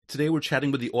Today we're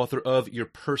chatting with the author of Your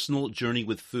Personal Journey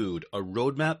with Food, a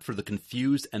roadmap for the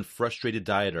confused and frustrated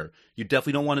dieter. You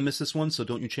definitely don't want to miss this one, so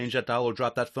don't you change that dial or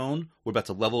drop that phone. We're about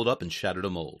to level it up and shatter the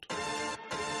mold.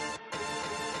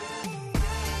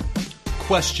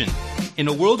 Question. In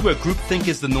a world where groupthink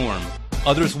is the norm,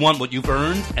 others want what you've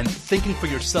earned, and thinking for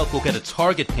yourself will get a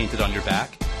target painted on your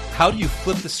back, how do you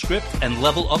flip the script and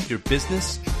level up your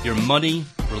business, your money,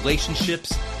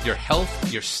 relationships, your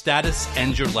health, your status,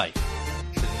 and your life?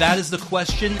 That is the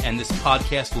question, and this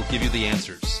podcast will give you the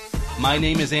answers. My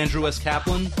name is Andrew S.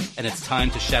 Kaplan, and it's time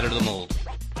to shatter the mold.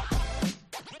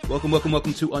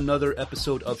 Welcome to another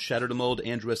episode of Shatter the Mold.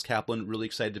 Andrew S. Kaplan, really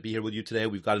excited to be here with you today.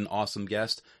 We've got an awesome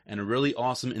guest and a really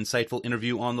awesome, insightful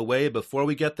interview on the way. Before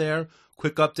we get there,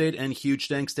 quick update and huge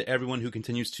thanks to everyone who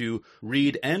continues to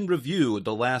read and review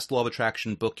the last Law of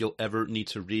Attraction book you'll ever need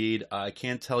to read. I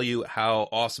can't tell you how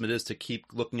awesome it is to keep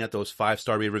looking at those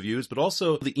 5-star reviews, but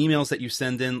also the emails that you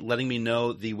send in letting me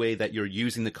know the way that you're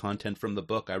using the content from the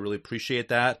book. I really appreciate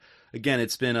that. Again,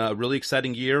 it's been a really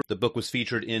exciting year. The book was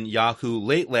featured in Yahoo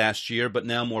late last year, but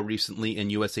now more recently in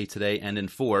USA Today and in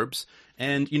Forbes.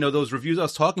 And, you know, those reviews I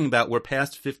was talking about were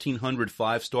past 1,500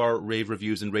 5-star rave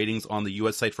reviews and ratings on the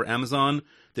U.S. site for Amazon.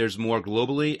 There's more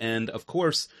globally. And, of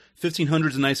course,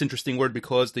 1,500 is a nice, interesting word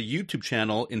because the YouTube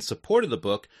channel in support of the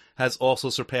book has also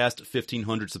surpassed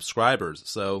 1,500 subscribers.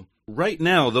 So right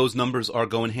now, those numbers are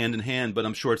going hand in hand, but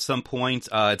I'm sure at some point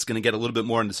it's going to get a little bit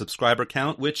more in the subscriber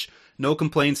count, which no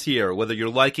complaints here. Whether you're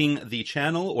liking the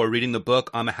channel or reading the book,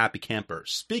 I'm a happy camper.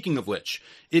 Speaking of which,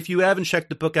 if you haven't checked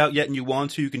the book out yet and you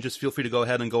want to, you can just feel free to go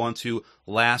ahead and go on to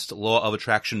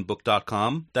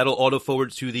lastlawofattractionbook.com. That'll auto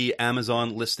forward to the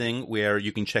Amazon listing where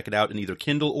you can check it out in either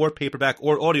Kindle or paperback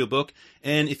or audiobook.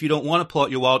 And if you don't want to pull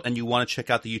out your wallet and you want to check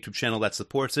out the YouTube channel that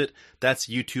supports it, that's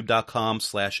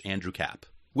youtube.com/AndrewCap.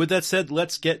 With that said,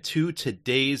 let's get to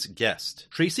today's guest.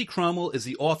 Tracy Cromwell is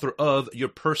the author of Your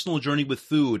Personal Journey with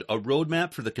Food, a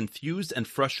roadmap for the confused and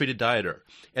frustrated dieter.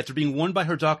 After being warned by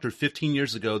her doctor 15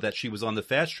 years ago that she was on the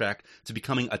fast track to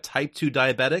becoming a type 2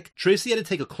 diabetic, Tracy had to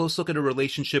take a close look at her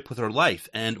relationship with her life,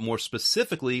 and more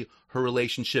specifically, her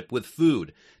relationship with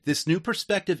food. This new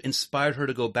perspective inspired her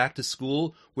to go back to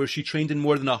school, where she trained in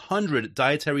more than 100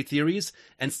 dietary theories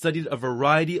and studied a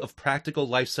variety of practical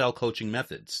lifestyle coaching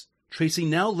methods. Tracy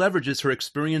now leverages her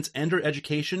experience and her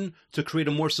education to create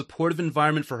a more supportive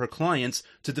environment for her clients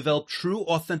to develop true,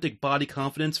 authentic body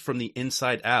confidence from the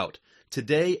inside out.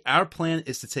 Today, our plan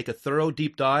is to take a thorough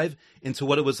deep dive into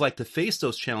what it was like to face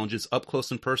those challenges up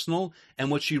close and personal and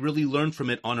what she really learned from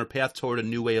it on her path toward a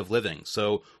new way of living.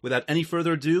 So without any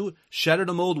further ado, Shatter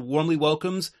the Mold warmly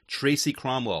welcomes Tracy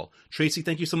Cromwell. Tracy,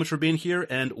 thank you so much for being here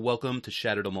and welcome to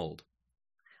Shatter the Mold.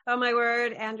 Oh, my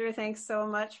word, Andrew, thanks so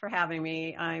much for having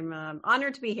me. I'm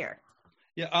honored to be here.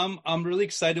 Yeah, I'm really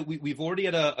excited. We've already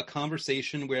had a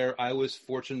conversation where I was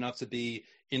fortunate enough to be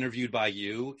interviewed by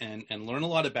you and learn a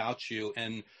lot about you.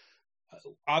 And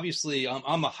obviously,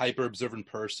 I'm a hyper observant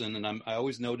person, and I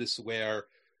always notice where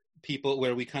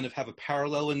we kind of have a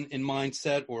parallel in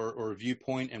mindset or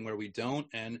viewpoint and where we don't.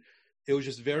 And it was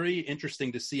just very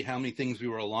interesting to see how many things we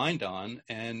were aligned on.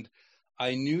 And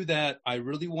I knew that I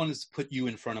really wanted to put you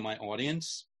in front of my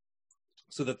audience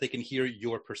so that they can hear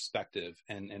your perspective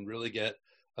and really get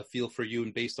a feel for you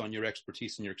and based on your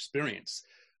expertise and your experience.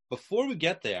 Before we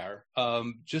get there,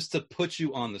 just to put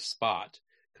you on the spot,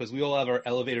 because we all have our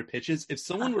elevator pitches, if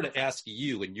someone were to ask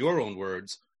you in your own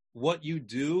words what you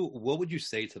do, what would you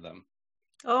say to them?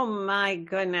 Oh my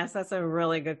goodness, that's a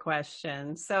really good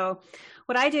question. So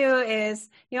what I do is,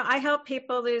 I help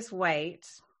people lose weight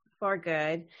for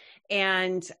good.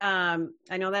 And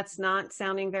I know that's not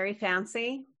sounding very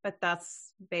fancy, but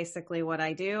that's basically what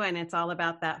I do. And it's all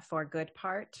about that for good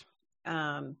part.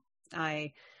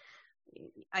 I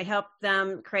help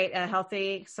them create a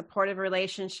healthy, supportive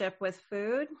relationship with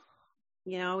food.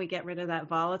 We get rid of that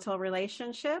volatile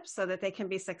relationship so that they can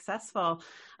be successful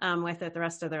with it the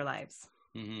rest of their lives.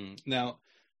 Mm-hmm. Now,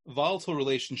 volatile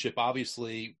relationship,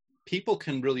 obviously, people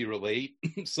can really relate,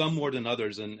 some more than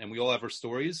others, and we all have our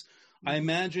stories. I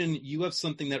imagine you have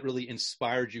something that really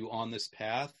inspired you on this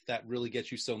path that really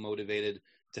gets you so motivated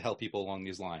to help people along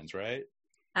these lines, right?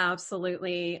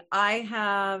 Absolutely.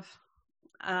 I've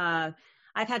had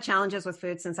challenges with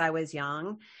food since I was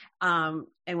young. And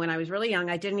when I was really young,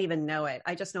 I didn't even know it.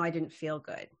 I just know I didn't feel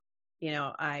good.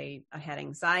 I had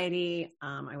anxiety.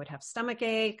 I would have stomach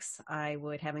aches. I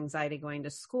would have anxiety going to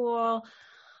school.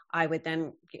 I would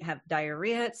then have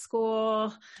diarrhea at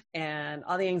school and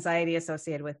all the anxiety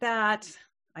associated with that.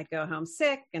 I'd go home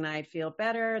sick and I'd feel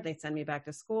better. They'd send me back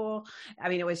to school. I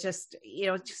mean, it was just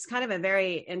kind of a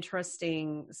very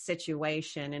interesting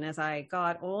situation. And as I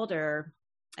got older,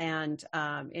 and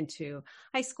into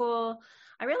high school,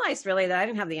 I realized really that I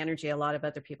didn't have the energy a lot of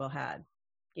other people had.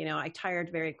 You know, I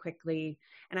tired very quickly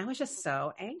and I was just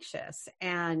so anxious,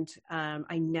 and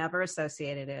I never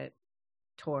associated it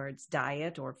towards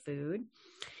diet or food.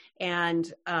 And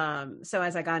so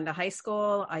as I got into high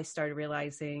school, I started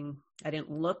realizing I didn't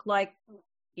look like,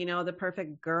 you know, the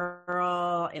perfect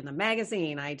girl in the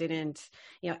magazine. I didn't,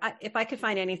 you know, if I could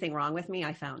find anything wrong with me,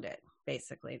 I found it,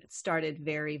 basically. It started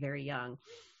very, very young.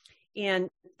 And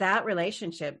that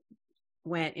relationship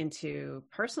went into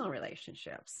personal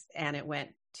relationships, and it went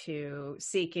to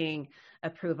seeking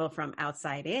approval from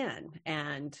outside in,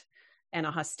 and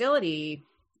a hostility,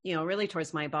 you know, really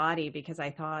towards my body, because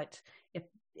I thought if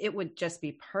it would just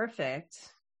be perfect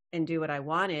and do what I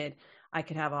wanted, I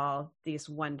could have all these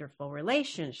wonderful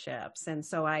relationships. And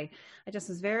so I just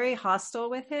was very hostile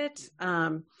with it,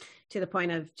 to the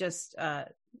point of just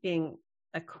being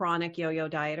a chronic yo-yo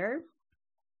dieter.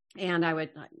 And I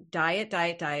would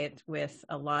diet with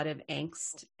a lot of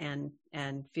angst and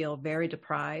feel very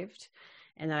deprived.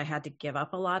 And then I had to give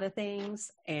up a lot of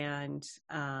things. And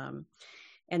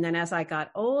then as I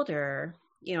got older,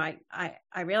 you know,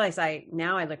 I realized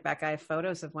now I look back, I have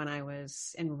photos of when I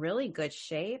was in really good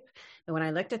shape. And when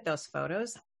I looked at those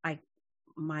photos,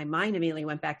 my mind immediately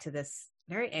went back to this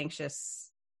very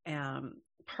anxious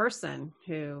person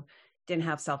who didn't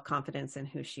have self-confidence in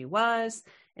who she was,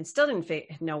 and still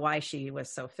didn't know why she was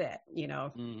so fit. You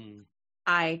know,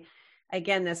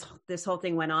 again, this whole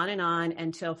thing went on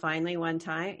until finally one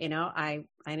time, you know, I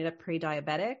ended up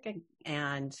pre-diabetic,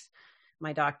 and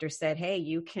my doctor said, hey,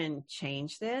 you can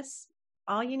change this.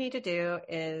 All you need to do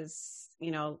is,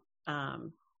 you know,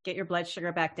 get your blood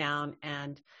sugar back down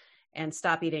and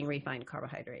stop eating refined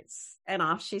carbohydrates. And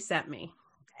off she sent me.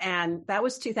 And that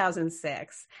was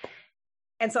 2006.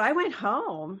 And so I went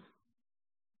home,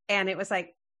 and it was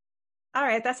like, all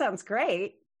right, that sounds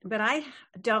great, but I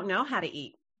don't know how to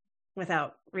eat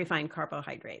without refined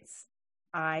carbohydrates.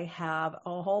 I have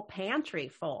a whole pantry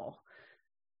full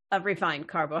of refined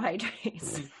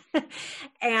carbohydrates.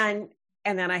 and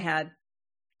then I had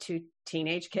 2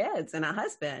 teenage kids and a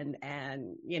husband,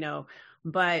 and, you know,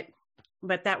 but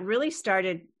that really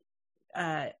started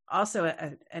also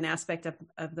an aspect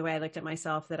of the way I looked at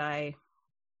myself, that I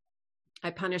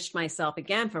punished myself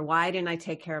again for why didn't I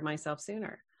take care of myself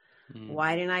sooner?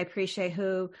 Why didn't I appreciate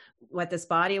what this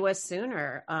body was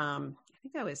sooner? I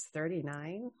think I was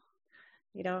 39,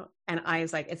 you know, and I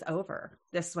was like, it's over.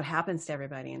 This is what happens to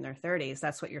everybody in their 30s.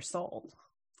 That's what you're sold.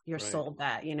 You're right. Sold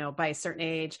that, you know, by a certain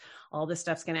age, all this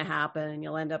stuff's going to happen.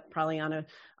 You'll end up probably on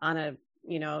a,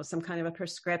 you know, some kind of a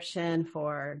prescription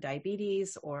for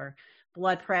diabetes or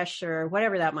blood pressure,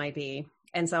 whatever that might be.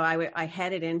 And so I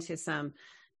headed into some,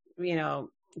 you know,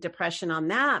 depression on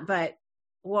that. But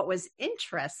what was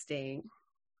interesting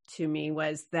to me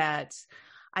was that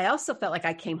I also felt like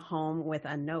I came home with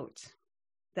a note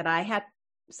that I had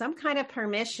some kind of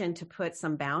permission to put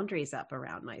some boundaries up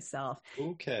around myself.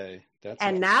 Okay.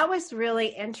 That was really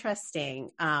interesting.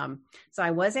 So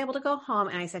I was able to go home,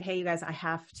 and I said, hey, you guys, I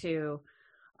have to,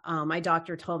 my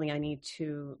doctor told me I need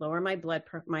to lower my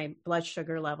blood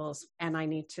sugar levels, and I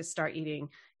need to start eating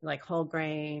like whole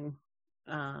grain,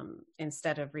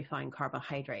 instead of refined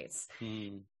carbohydrates.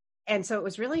 And so it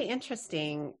was really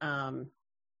interesting,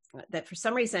 that for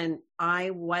some reason I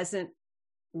wasn't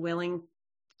willing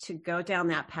to go down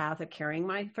that path of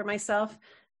caring for myself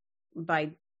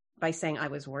by saying I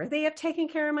was worthy of taking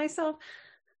care of myself.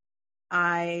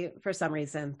 I, for some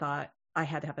reason, thought I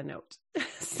had to have a note.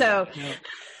 So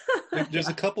there's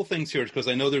a couple things here, because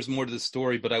I know there's more to the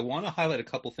story, but I want to highlight a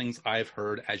couple things I've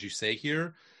heard as you say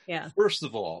here. Yeah. First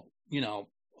of all, you know,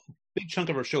 a big chunk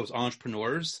of our show is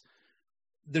entrepreneurs.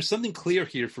 There's something clear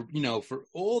here for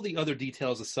all the other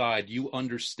details aside, you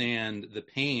understand the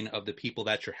pain of the people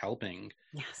that you're helping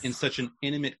in such an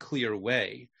intimate, clear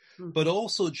way. Mm-hmm. But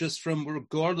also just from,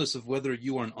 regardless of whether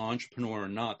you are an entrepreneur or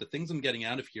not, the things I'm getting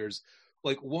out of here is,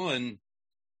 like, one,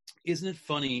 isn't it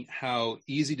funny how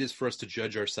easy it is for us to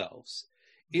judge ourselves?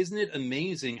 Isn't it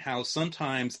amazing how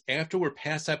sometimes after we're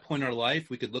past that point in our life,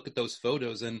 we could look at those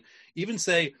photos and even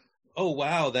say, oh,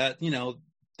 wow, that, you know,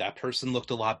 that person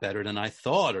looked a lot better than I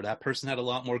thought, or that person had a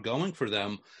lot more going for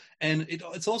them. And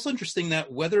it's also interesting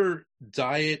that whether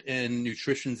diet and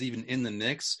nutrition's even in the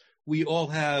mix, we all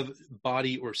have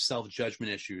body or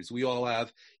self-judgment issues. We all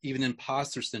have even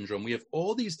imposter syndrome. We have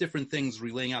all these different things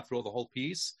relaying out through the whole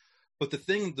piece. But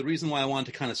the reason why I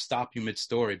wanted to kind of stop you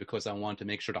mid-story, because I wanted to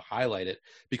make sure to highlight it,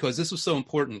 because this was so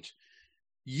important.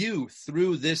 You,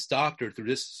 through this doctor, through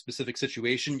this specific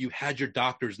situation, you had your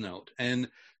doctor's note. And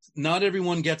not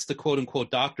everyone gets the quote-unquote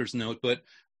doctor's note, but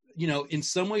in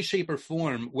some way, shape, or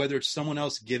form, whether it's someone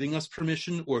else giving us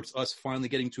permission or it's us finally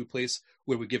getting to a place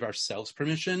where we give ourselves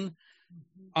permission,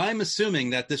 I'm assuming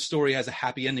that this story has a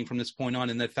happy ending from this point on,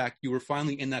 and that fact you were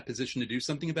finally in that position to do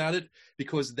something about it,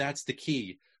 because that's the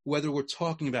key. Whether we're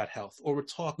talking about health, or we're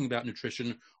talking about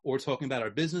nutrition, or we're talking about our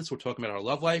business, we're talking about our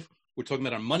love life, we're talking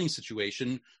about our money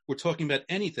situation, we're talking about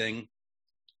anything,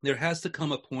 there has to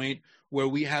come a point where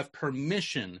we have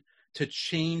permission to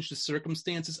change the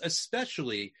circumstances,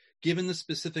 especially given the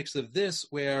specifics of this,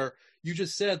 where you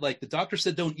just said, like, the doctor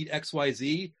said, don't eat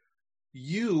XYZ.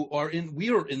 We are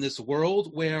in this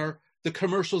world where the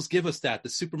commercials give us that, the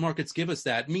supermarkets give us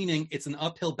that, meaning it's an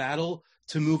uphill battle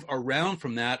to move around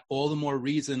from that. All the more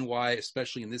reason why,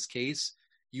 especially in this case,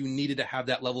 you needed to have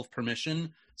that level of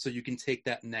permission so you can take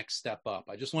that next step up.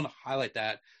 I just want to highlight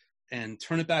that and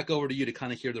turn it back over to you to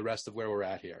kind of hear the rest of where we're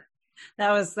at here.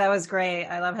 That was great.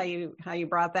 I love how you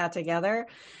brought that together.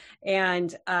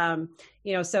 And,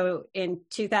 so in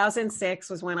 2006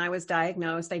 was when I was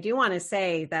diagnosed. I do want to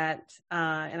say that,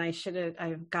 and I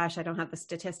don't have the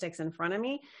statistics in front of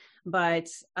me, but,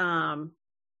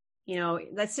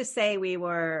 let's just say we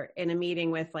were in a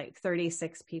meeting with like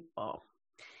 36 people.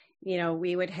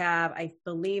 We would have, I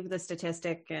believe the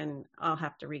statistic, and I'll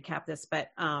have to recap this,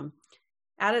 but,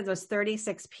 out of those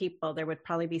 36 people, there would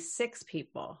probably be 6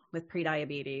 people with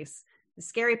prediabetes. The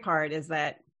scary part is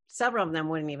that several of them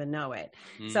wouldn't even know it.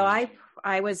 So I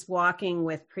was walking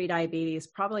with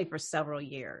prediabetes probably for several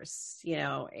years,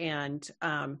 and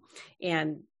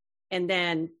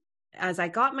then as I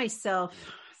got myself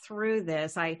through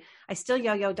this, I still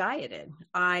yo-yo dieted.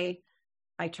 I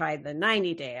tried the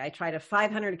 90-day, I tried a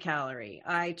 500 calorie,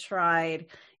 I tried,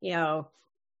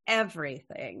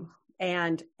 everything.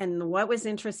 And what was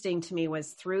interesting to me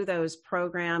was through those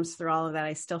programs, through all of that,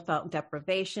 I still felt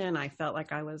deprivation. I felt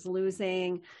like I was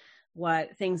losing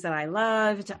things that I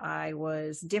loved. I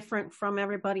was different from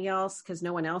everybody else because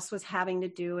no one else was having to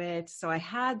do it. So I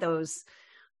had those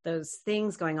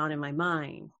things going on in my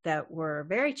mind that were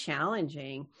very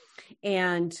challenging.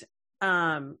 And,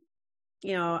 I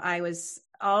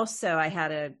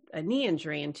had a knee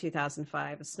injury in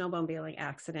 2005, a snowmobiling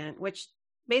accident, which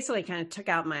basically kind of took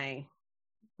out my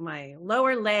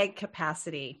lower leg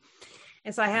capacity.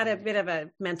 And so I had a bit of a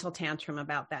mental tantrum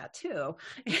about that too,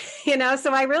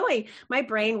 so my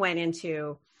brain went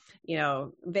into,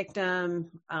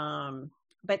 victim.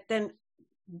 But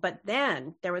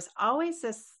then there was always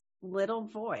this little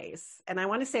voice, and I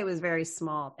want to say it was very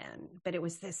small then, but it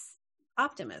was this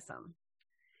optimism,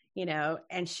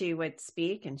 and she would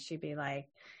speak and she'd be like,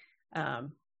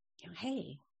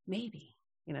 hey, maybe,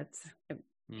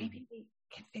 maybe we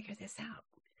can figure this out.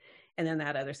 And then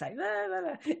that other side,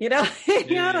 all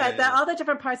the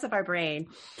different parts of our brain.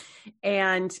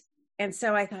 And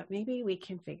so I thought, maybe we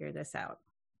can figure this out.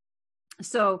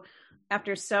 So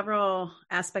after several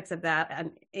aspects of that,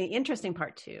 an interesting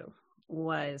part too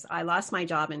was I lost my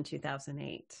job in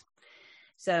 2008.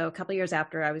 So a couple of years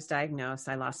after I was diagnosed,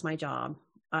 I lost my job.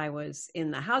 I was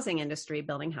in the housing industry,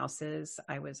 building houses.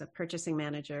 I was a purchasing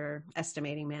manager,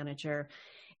 estimating manager.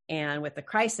 And with the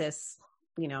crisis,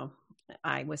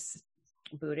 I was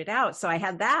booted out. So I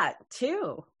had that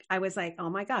too. I was like, oh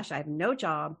my gosh, I have no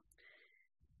job.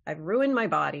 I've ruined my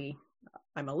body.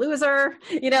 I'm a loser,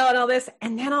 and all this.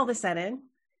 And then all of a sudden,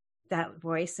 that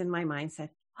voice in my mind said,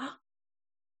 oh,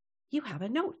 you have a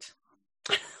note.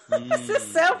 This is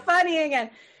so funny again.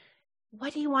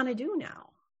 What do you want to do now?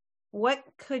 What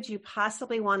could you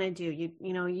possibly want to do?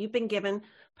 You've been given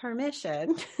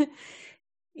permission.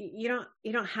 You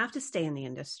don't have to stay in the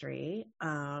industry.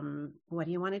 What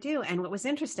do you want to do? And what was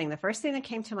interesting, the first thing that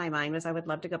came to my mind was I would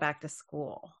love to go back to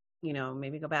school,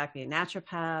 maybe go back, be a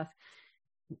naturopath.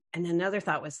 And then another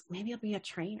thought was maybe I'll be a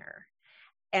trainer.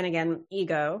 And again,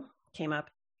 ego came up.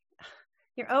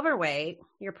 You're overweight,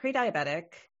 you're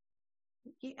pre-diabetic.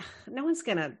 No one's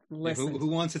going to listen. Who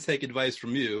wants to take advice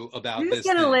from you about Who's this? Who's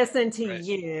going to listen to right.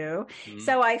 you? Mm-hmm.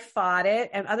 So I fought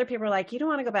it. And other people were like, you don't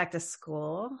want to go back to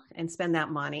school and spend that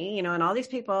money, and all these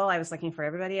people, I was looking for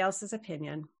everybody else's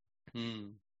opinion.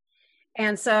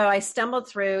 And so I stumbled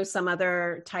through some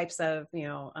other types of,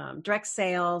 direct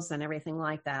sales and everything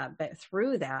like that. But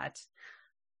through that,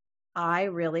 I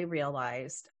really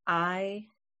realized I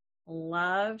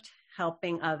loved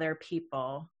helping other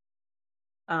people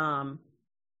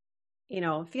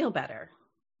feel better.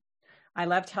 I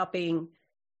loved helping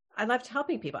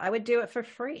people. I would do it for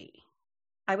free.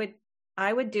 I would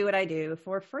do what I do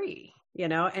for free,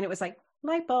 and it was like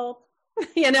light bulb,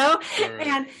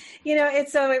 right. And,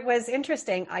 so it was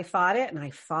interesting. I fought it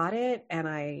and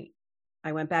I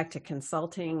went back to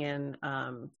consulting and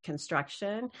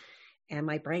construction, and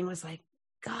my brain was like,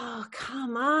 oh,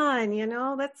 come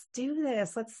on, let's do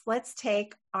this. Let's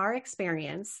take our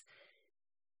experience,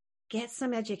 get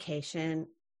some education,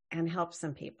 and help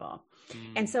some people.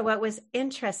 And so what was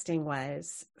interesting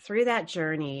was through that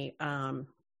journey,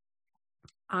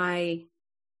 I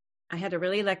had to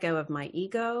really let go of my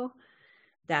ego,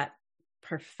 that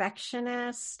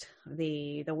perfectionist,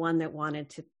 the one that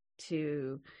wanted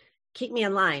to keep me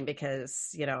in line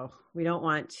because, we don't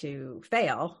want to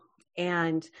fail.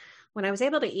 And when I was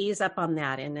able to ease up on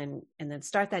that and then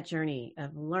start that journey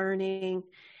of learning,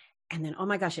 and then, oh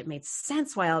my gosh, it made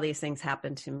sense why all these things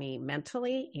happened to me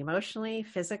mentally, emotionally,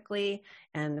 physically,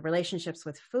 and the relationships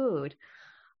with food.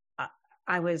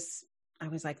 I was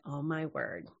like, oh my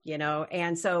word,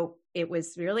 and so it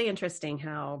was really interesting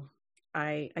how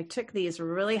I took these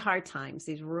really hard times,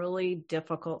 these really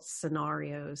difficult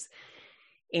scenarios,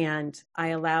 and I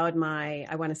allowed my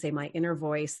inner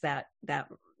voice, that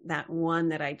one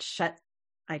that I'd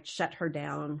shut her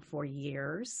down for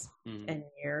years and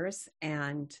years.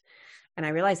 And I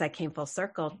realized I came full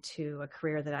circle to a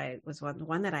career that I was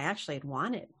one that I actually had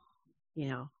wanted,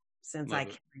 since I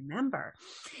can remember.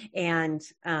 And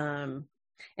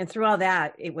through all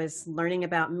that, it was learning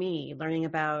about me, learning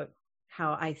about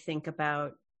how I think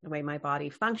about the way my body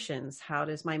functions. How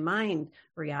does my mind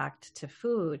react to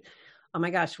food? Oh my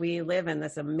gosh, we live in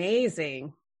this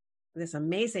amazing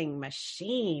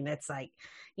machine. It's like,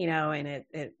 and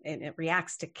it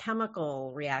reacts to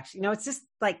chemical reaction. It's just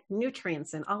like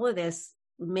nutrients and all of this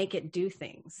make it do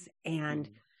things. And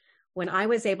when I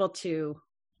was able to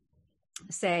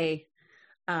say,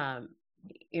 one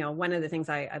of the things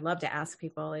I love to ask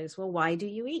people is, well, why do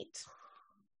you eat?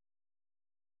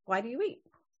 Why do you eat?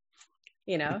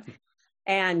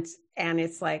 And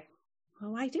it's like,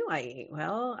 well, why do I eat?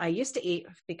 Well, I used to eat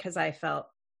because I felt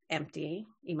empty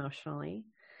emotionally.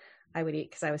 I would eat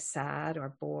because I was sad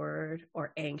or bored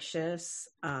or anxious.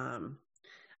 I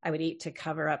would eat to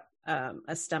cover up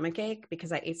a stomach ache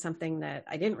because I ate something that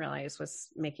I didn't realize was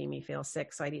making me feel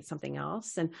sick. So I'd eat something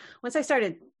else. And once I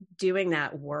started doing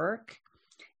that work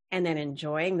and then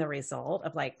enjoying the result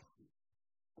of like,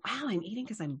 wow, I'm eating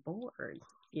because I'm bored,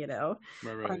 Right.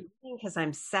 Or I'm eating because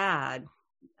I'm sad.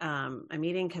 I'm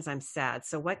eating because I'm sad.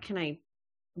 So what can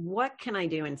I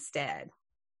do instead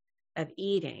of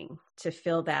eating to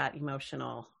feel that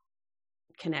emotional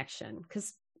connection?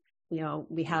 Because,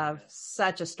 we have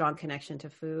such a strong connection to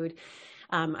food.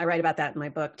 I write about that in my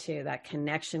book too, that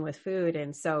connection with food.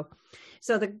 And so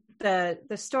the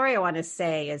story I want to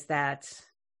say is that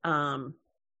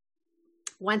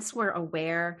once we're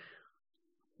aware,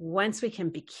 once we can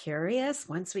be curious,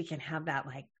 once we can have that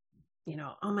like,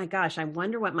 oh my gosh, I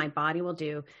wonder what my body will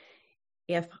do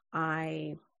if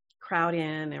I crowd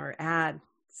in or add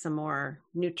some more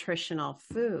nutritional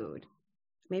food.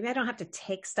 Maybe I don't have to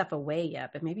take stuff away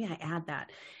yet, but maybe I add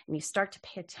that, and you start to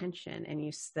pay attention,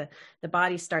 and the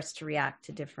body starts to react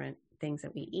to different things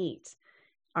that we eat.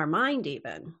 Our mind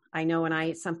even. I know when I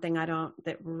eat something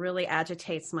that really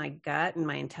agitates my gut and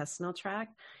my intestinal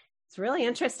tract, it's really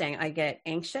interesting. I get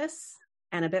anxious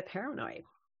and a bit paranoid.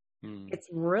 It's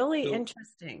really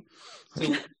interesting.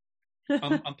 So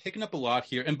I'm picking up a lot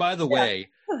here. And by the way,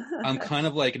 I'm kind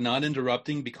of like not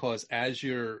interrupting because as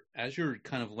you're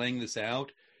kind of laying this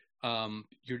out,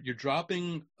 you're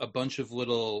dropping a bunch of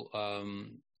little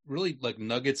really like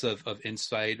nuggets of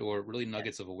insight or really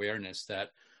nuggets of awareness that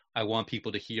I want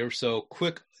people to hear. So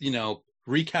quick,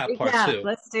 recap part two.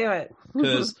 Let's do it.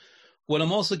 Because what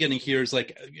I'm also getting here is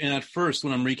like, and at first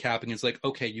when I'm recapping, it's like,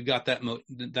 okay, you got that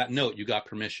note, you got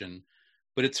permission.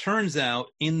 But it turns out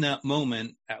in that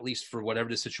moment, at least for whatever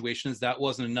the situation is, that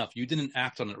wasn't enough. You didn't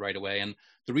act on it right away. And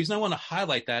the reason I want to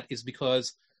highlight that is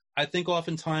because I think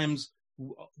oftentimes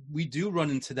we do run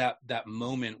into that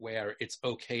moment where it's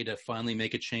okay to finally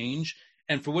make a change.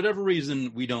 And for whatever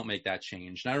reason, we don't make that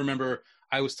change. And I remember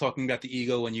I was talking about the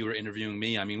ego when you were interviewing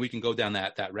me. I mean, we can go down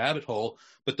that rabbit hole.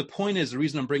 But the point is, the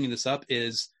reason I'm bringing this up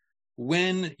is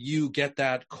when you get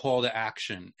that call to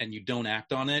action and you don't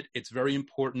act on it, it's very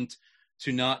important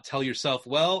to not tell yourself,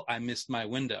 well, I missed my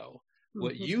window. Mm-hmm.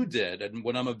 What you did, and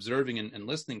what I'm observing and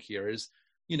listening here is,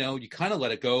 you kind of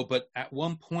let it go, but at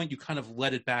one point you kind of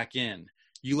let it back in.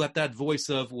 You let that voice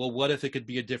of, well, what if it could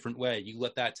be a different way? You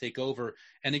let that take over.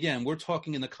 And again, we're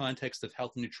talking in the context of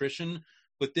health and nutrition,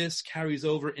 but this carries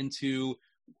over into,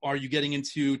 are you getting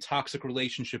into toxic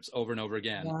relationships over and over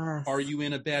again? Yes. Are you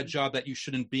in a bad job that you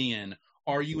shouldn't be in?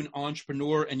 Are you an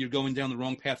entrepreneur and you're going down the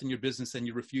wrong path in your business and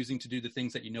you're refusing to do the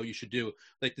things that you should do?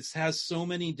 Like, this has so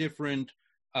many different,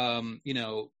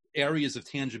 areas of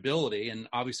tangibility. And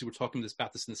obviously we're talking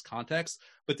about this in this context,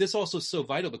 but this also is so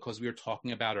vital because we are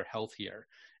talking about our health here.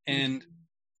 And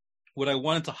what I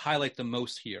wanted to highlight the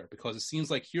most here, because it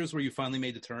seems like here's where you finally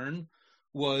made the turn,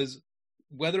 was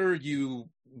whether you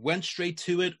went straight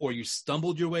to it or you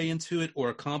stumbled your way into it or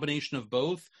a combination of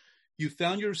both, you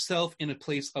found yourself in a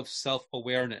place of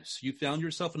self-awareness. You found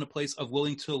yourself in a place of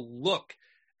willing to look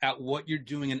at what you're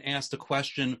doing and ask the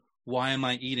question, why am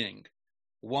I eating?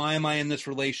 Why am I in this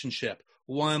relationship?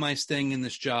 Why am I staying in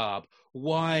this job?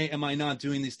 Why am I not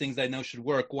doing these things I know should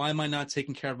work? Why am I not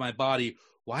taking care of my body?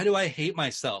 Why do I hate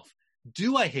myself?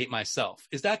 Do I hate myself?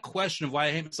 Is that question of why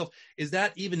I hate myself, is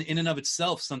that even in and of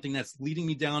itself something that's leading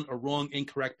me down a wrong,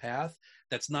 incorrect path?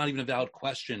 That's not even a valid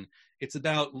question. It's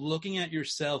about looking at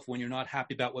yourself when you're not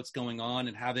happy about what's going on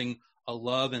and having a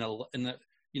love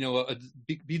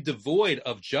be devoid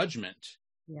of judgment.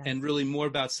 Yes. And really more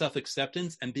about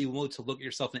self-acceptance and be willing to look at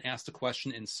yourself and ask the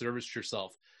question and service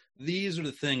yourself. These are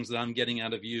the things that I'm getting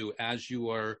out of you as you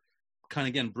are kind of,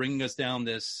 again, bringing us down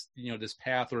this, this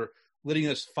path, or letting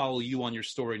us follow you on your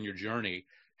story and your journey.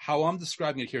 How I'm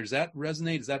describing it here, does that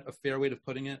resonate? Is that a fair way of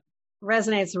putting it?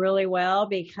 Resonates really well,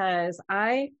 because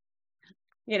I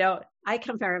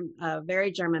come from a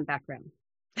very German background,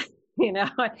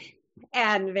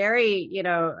 and very,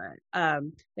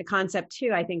 the concept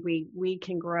too, I think we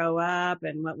can grow up,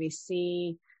 and what we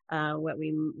see, what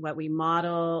we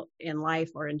model in life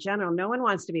or in general, no one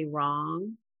wants to be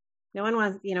wrong. No one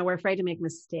wants, we're afraid to make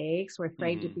mistakes. We're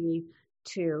afraid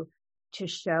to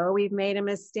show we've made a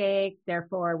mistake.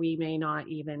 Therefore, we may not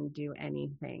even do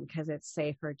anything because it's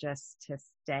safer just to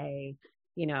stay,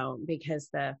 because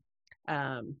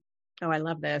I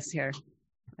love this here.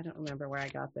 I don't remember where I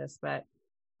got this, but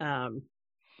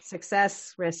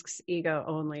success risks ego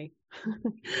only.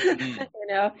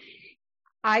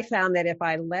 I found that if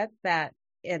I let that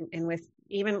in with,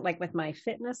 even like with my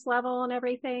fitness level and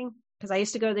everything, because I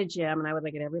used to go to the gym and I would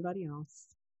look at everybody else.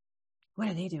 What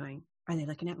are they doing? Are they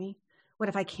looking at me? What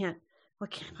if I can't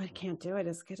do it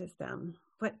as good as them?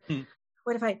 What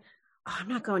if I'm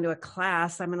not going to a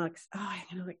class. I'm going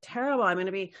to look terrible. I'm going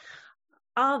to be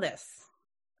all this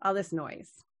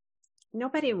noise.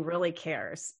 Nobody really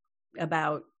cares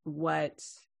about what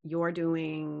you're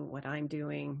doing, what I'm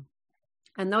doing.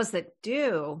 And those that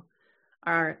do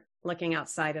are looking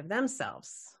outside of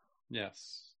themselves.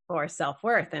 Yes. For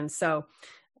self-worth. And so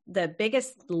the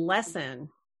biggest lesson,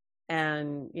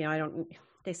 and,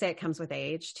 they say it comes with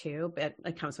age too, but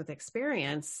it comes with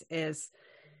experience, is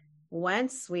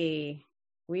once we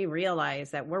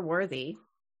realize that we're worthy,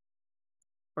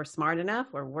 we're smart enough,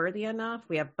 we're worthy enough,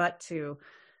 we have but to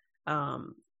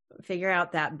figure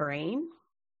out that brain,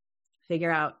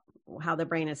 figure out how the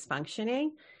brain is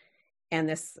functioning. And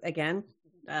this, again,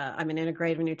 I'm an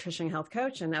integrative nutrition health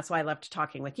coach, and that's why I loved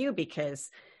talking with you,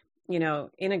 because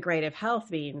integrative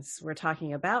health means we're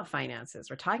talking about finances,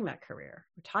 we're talking about career,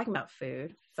 we're talking about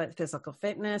food, physical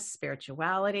fitness,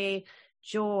 spirituality,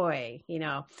 joy,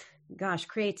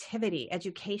 creativity,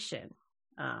 education,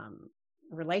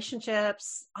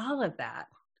 relationships, all of that.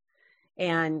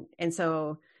 And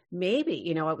so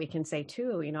maybe, what we can say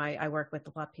too, I work with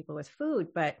a lot of people with food,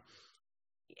 but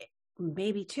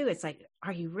maybe too, it's like,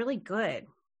 are you really good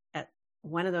at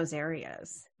one of those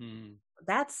areas?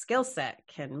 That skill set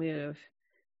can move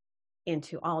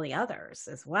into all the others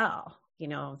as well.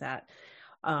 That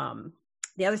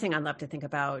the other thing I love to think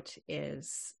about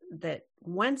is that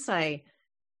once I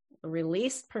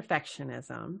released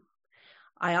perfectionism,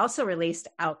 I also released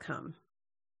outcome.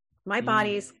 My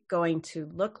body's going to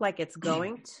look like it's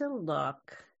going to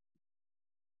look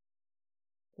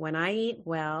when I eat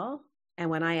well and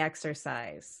when I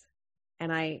exercise.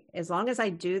 And as long as I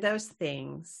do those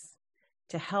things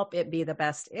to help it be the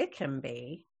best it can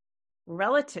be,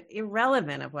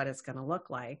 irrelevant of what it's going to look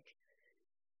like,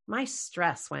 my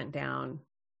stress went down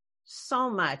so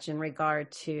much in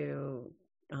regard to,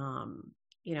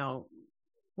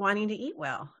 wanting to eat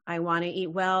well. I want to eat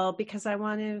well because I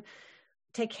want to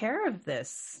take care of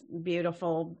this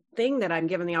beautiful thing that I'm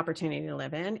given the opportunity to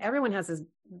live in. Everyone has this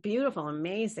beautiful,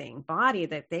 amazing body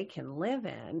that they can live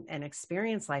in and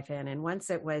experience life in. And once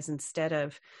it was, instead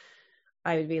of,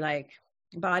 I would be like,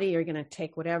 body, you're going to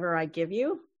take whatever I give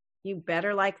you. You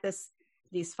better like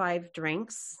these 5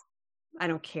 drinks. I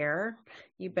don't care.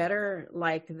 You better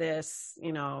like this,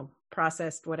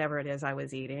 processed whatever it is I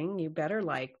was eating. You better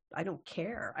like, I don't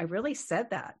care. I really said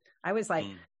that. I was like,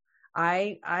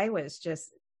 I was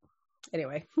just,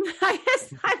 anyway, I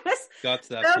was got to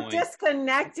that so point.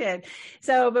 Disconnected.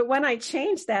 So, but when I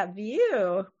changed that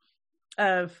view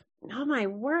of, oh my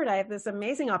word, I have this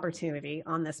amazing opportunity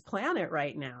on this planet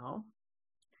right now.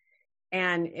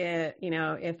 And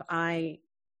if I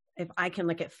can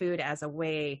look at food as a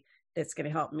way that's going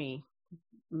to help me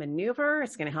maneuver.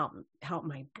 It's going to help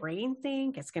my brain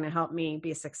think. It's going to help me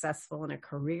be successful in a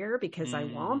career because I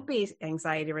won't be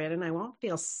anxiety ridden. I won't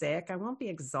feel sick. I won't be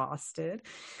exhausted.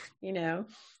 You know,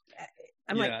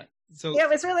 I'm like, so yeah, it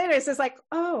was really nice. It's like,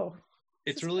 oh,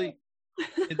 it's really,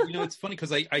 you know, it's funny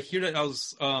because I hear that I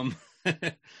was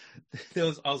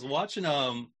watching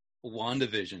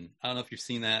WandaVision. I don't know if you've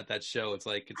seen that show. It's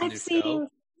like it's a new show.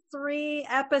 3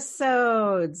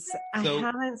 episodes. I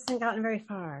haven't gotten very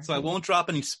far. So I won't drop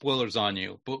any spoilers on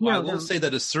you, but I will say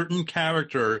that a certain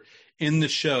character in the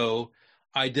show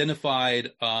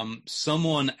identified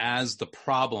someone as the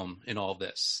problem in all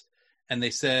this. And they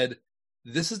said,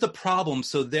 this is the problem,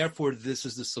 so therefore this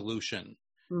is the solution.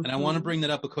 Mm-hmm. And I want to bring that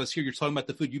up because here you're talking about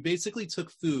the food. You basically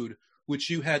took food, which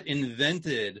you had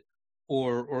invented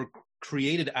or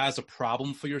created as a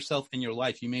problem for yourself in your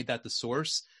life. You made that the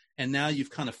source. And now you've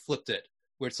kind of flipped it,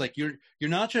 where it's like you're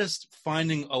not just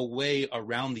finding a way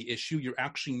around the issue. You're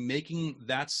actually making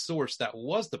that source that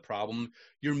was the problem.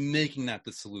 You're making that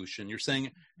the solution. You're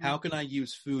saying, how can I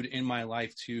use food in my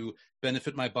life to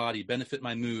benefit my body, benefit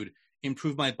my mood,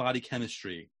 improve my body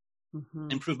chemistry,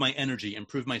 improve my energy,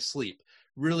 improve my sleep,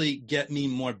 really get me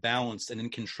more balanced and in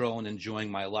control and enjoying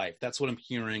my life. That's what I'm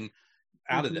hearing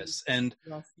out of this. And,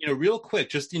 you know, real quick,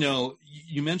 just, you know,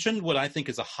 you mentioned what I think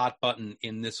is a hot button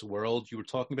in this world. You were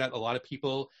talking about a lot of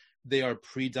people, they are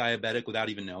pre-diabetic without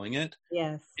even knowing it.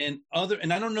 Yes. And I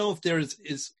don't know if there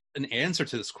is an answer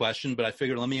to this question, but I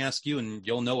figured let me ask you and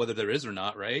you'll know whether there is or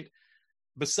not, right?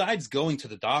 Besides going to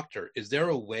the doctor, is there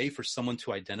a way for someone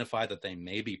to identify that they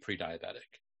may be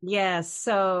pre-diabetic? Yes.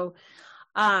 So,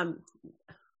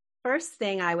 first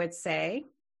thing I would say,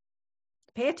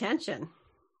 pay attention.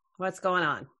 What's going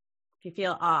on? If you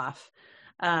feel off.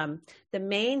 The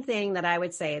main thing that I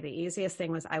would say, the easiest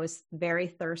thing was I was very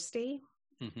thirsty.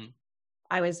 Mm-hmm.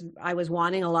 I was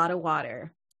wanting a lot of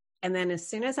water. And then as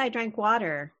soon as I drank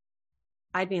water,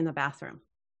 I'd be in the bathroom.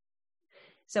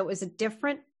 So it was a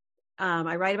different,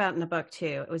 I write about it in the book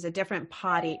too. It was a different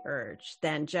potty urge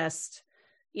than just,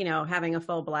 you know, having a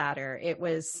full bladder.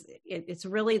 It's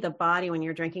really the body when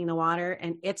you're drinking the water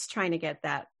and it's trying to get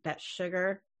that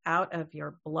sugar out of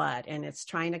your blood and it's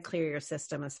trying to clear your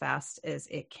system as fast as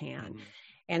it can. Mm-hmm.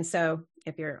 And so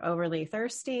if you're overly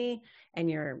thirsty and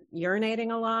you're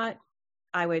urinating a lot,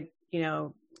 I would, you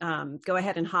know, go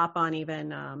ahead and hop on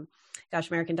even,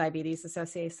 American Diabetes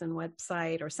Association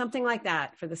website or something like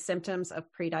that for the symptoms of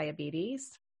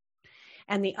prediabetes.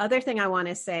 And the other thing I want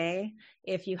to say,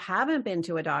 if you haven't been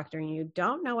to a doctor and you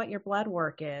don't know what your blood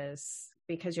work is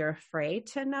because you're afraid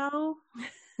to know,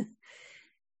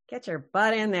 get your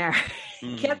butt in there,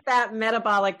 get that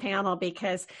metabolic panel,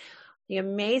 because the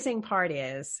amazing part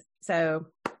is, so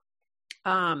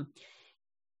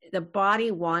the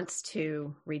body wants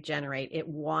to regenerate. It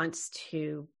wants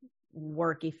to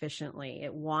work efficiently.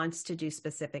 It wants to do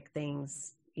specific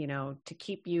things, you know, to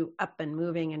keep you up and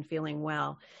moving and feeling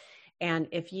well. And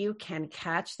if you can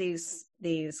catch these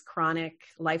chronic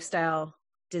lifestyle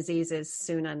diseases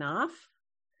soon enough,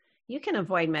 you can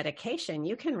avoid medication.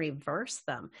 You can reverse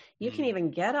them. You can even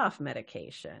get off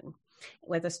medication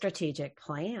with a strategic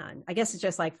plan. I guess it's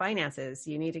just like finances.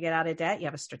 You need to get out of debt. You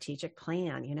have a strategic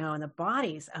plan, you know, and the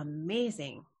body's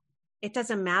amazing. It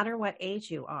doesn't matter what age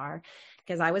you are,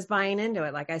 because I was buying into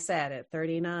it, like I said, at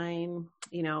 39,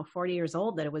 40 years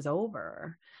old, that it was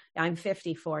over. I'm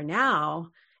 54 now.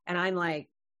 And I'm like,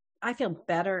 I feel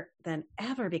better than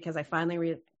ever because I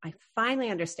finally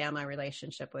understand my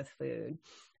relationship with food.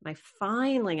 And I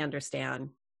finally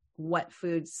understand what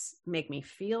foods make me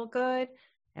feel good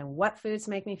and what foods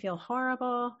make me feel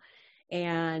horrible.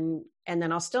 And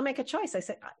then I'll still make a choice. I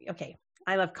said, okay,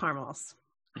 I love caramels.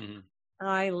 Mm-hmm.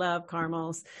 I love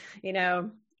caramels,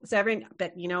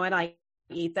 but you know what? I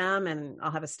eat them and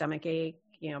I'll have a stomach ache,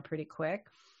 pretty quick,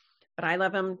 but I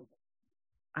love them.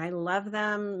 I love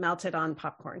them melted on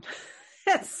popcorn.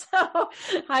 So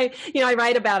I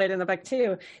write about it in the book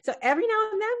too. So every now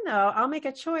and then though, I'll make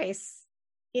a choice.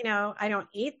 I don't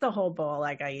eat the whole bowl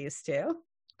like I used to,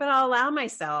 but I'll allow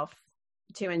myself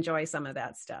to enjoy some of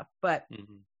that stuff. But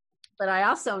I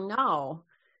also know,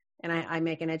 and I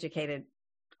make an educated,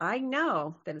 I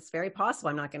know that it's very possible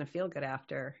I'm not going to feel good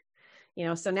after,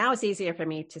 so now it's easier for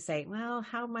me to say, well,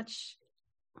 how much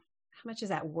is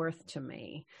that worth to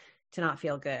me to not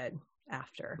feel good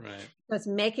after? Right. So it's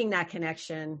making that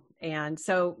connection. And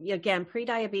so again,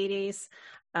 pre-diabetes,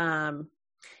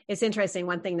 it's interesting.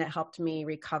 One thing that helped me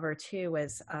recover too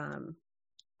was,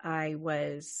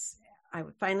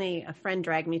 finally, a friend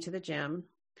dragged me to the gym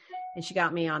and she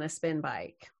got me on a spin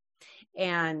bike,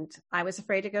 and I was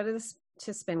afraid to go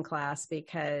to spin class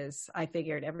because I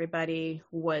figured everybody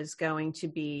was going to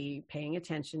be paying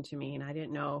attention to me and I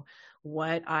didn't know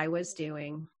what I was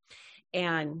doing.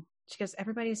 And she goes,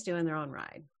 everybody's doing their own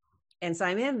ride. And so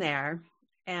I'm in there,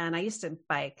 and I used to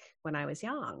bike when I was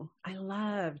young. I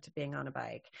loved being on a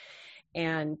bike.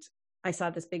 And I saw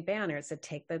this big banner. It said,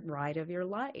 take the ride of your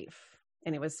life.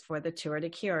 And it was for the Tour de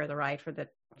Cure, the ride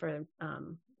for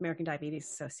American Diabetes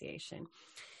Association.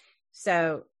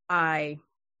 So I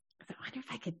thought, I wonder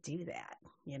if I could do that.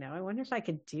 I wonder if I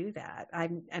could do that.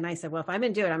 And I said, well, if I'm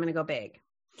going to do it, I'm going to go big.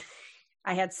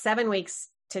 I had 7 weeks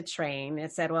to train.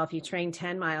 It said, well, if you train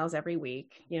 10 miles every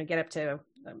week, get up to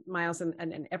miles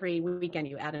and every weekend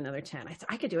you add another 10. I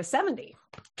thought I could do a 70.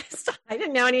 So I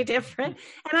didn't know any different.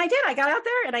 And I did. I got out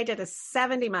there and I did a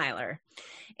 70 miler.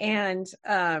 And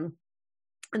then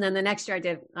the next year I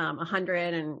did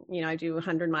 100 and, I do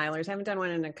 100 milers. I haven't done one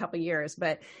in a couple of years,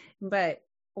 but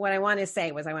what I want to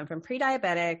say was I went from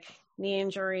pre-diabetic, knee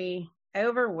injury,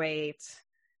 overweight,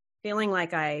 feeling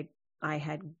like I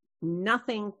had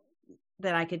nothing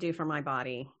that I could do for my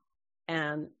body.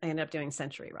 And I ended up doing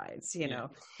century rides,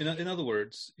 know. In other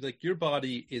words, like your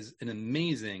body is an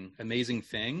amazing, amazing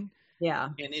thing. Yeah.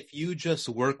 And if you just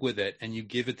work with it and you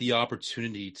give it the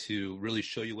opportunity to really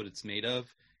show you what it's made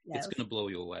of, it's going to blow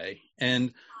you away.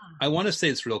 And I want to say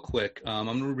this real quick. I'm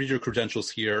going to read your credentials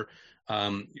here.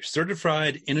 You're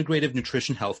certified integrative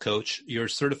nutrition health coach. You're a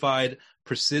certified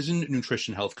precision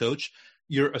nutrition health coach.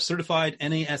 You're a certified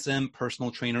NASM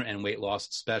personal trainer and weight loss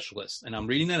specialist. And I'm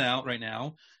reading that out right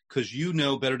now because you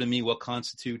know better than me what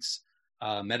constitutes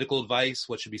medical advice,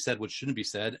 what should be said, what shouldn't be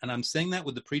said. And I'm saying that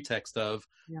with the pretext of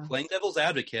playing devil's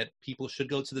advocate. People should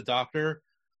go to the doctor.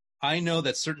 I know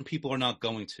that certain people are not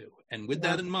going to. And with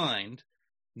that in mind,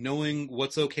 knowing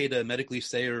what's okay to medically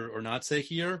say or not say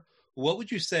here, what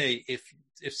would you say if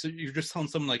you're just telling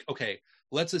someone like, okay,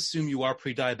 let's assume you are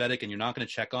pre-diabetic and you're not going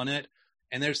to check on it.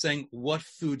 And they're saying, what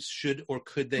foods should or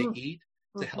could they eat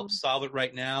to help solve it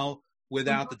right now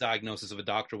without the diagnosis of a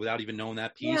doctor, without even knowing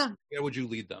that piece? Yeah. Where would you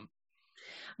lead them?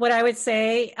 What I would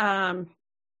say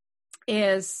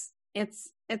is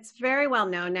it's very well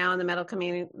known now in the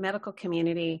medical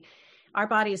community, our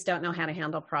bodies don't know how to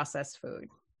handle processed food.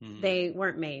 Mm-hmm. They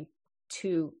weren't made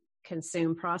to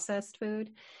consume processed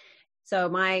food. So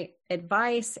my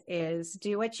advice is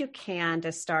do what you can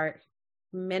to start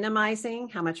minimizing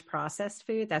how much processed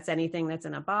food. That's anything that's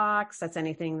in a box. That's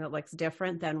anything that looks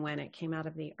different than when it came out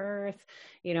of the earth,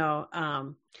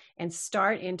 and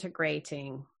start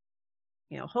integrating,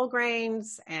 whole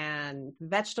grains and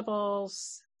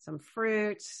vegetables, some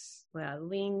fruits,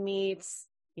 lean meats,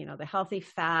 the healthy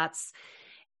fats.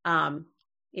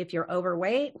 If you're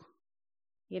overweight,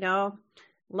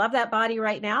 love that body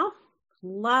right now,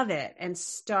 love it, and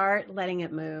start letting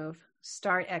it move,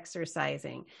 start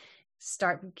exercising.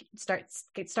 Start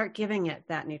giving it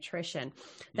that nutrition.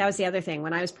 That was the other thing.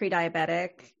 When I was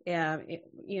pre-diabetic,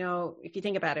 if you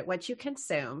think about it, what you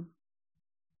consume,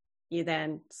 you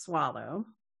then swallow,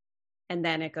 and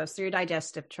then it goes through your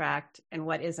digestive tract, and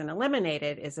what isn't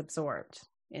eliminated is absorbed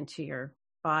into your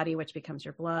body, which becomes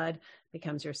your blood,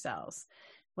 becomes your cells.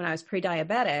 When I was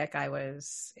pre-diabetic, I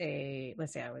was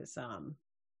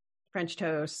French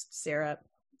toast, syrup,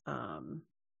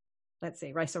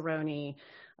 Rice-A-Roni.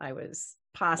 I was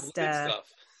pasta.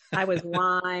 I was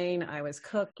wine. I was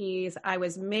cookies. I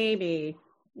was maybe,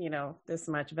 this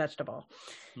much vegetable.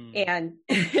 And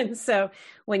so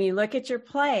when you look at your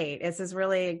plate, this is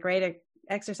really a great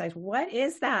exercise. What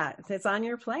is that that's on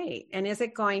your plate? And is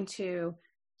it going to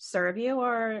serve you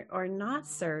or not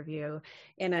serve you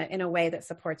in a way that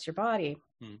supports your body?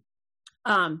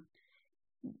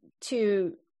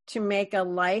 To make a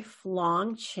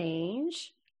lifelong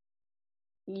change,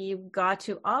 you've got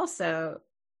to also,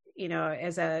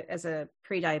 as a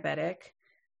pre-diabetic,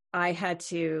 I had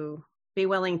to be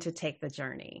willing to take the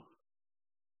journey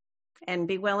and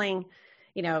be willing,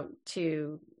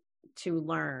 to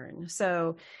learn.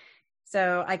 So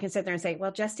I can sit there and say,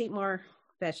 well, just eat more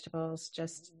vegetables,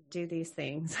 just do these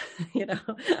things.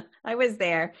 I was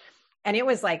there and it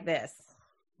was like this.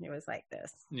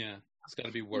 Yeah. It's got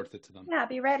to be worth it to them. Yeah.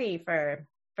 Be ready for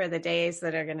the days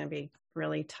that are going to be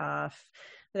really tough,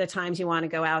 for the times you want to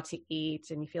go out to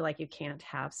eat and you feel like you can't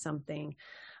have something.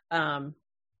 As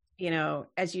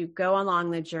you go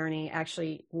along the journey,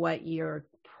 actually what you're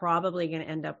probably going to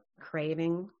end up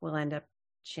craving will end up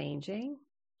changing.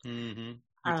 Mm-hmm.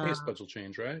 Your taste buds will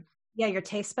change, right? Yeah, your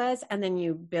taste buds. And then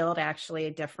you build actually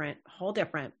a whole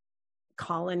different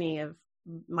colony of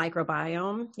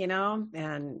microbiome,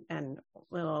 and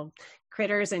little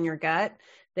critters in your gut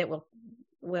that will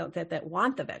that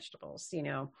want the vegetables,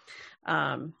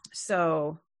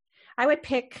 So I would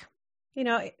pick,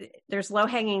 there's low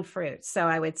hanging fruit. So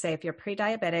I would say if you're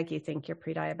pre-diabetic, you think you're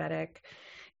pre-diabetic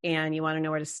and you want to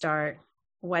know where to start,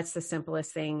 what's the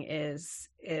simplest thing is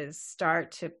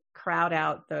start to crowd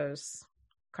out those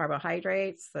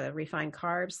carbohydrates, the refined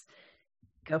carbs,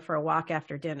 go for a walk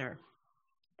after dinner.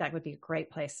 That would be a great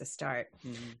place to start.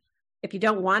 Mm-hmm. If you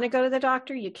don't want to go to the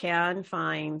doctor, you can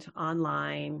find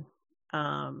online,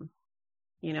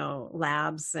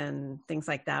 labs and things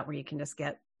like that where you can just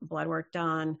get blood work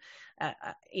done,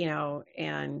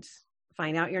 and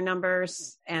find out your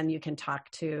numbers, and you can talk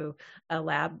to a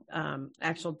lab,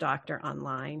 actual doctor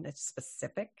online that's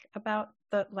specific about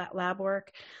the lab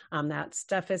work. That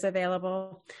stuff is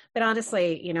available. But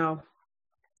honestly,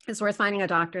 it's worth finding a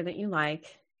doctor that you like.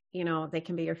 They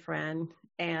can be your friend,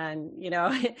 and,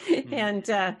 mm-hmm. and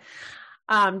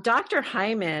Dr.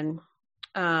 Hyman,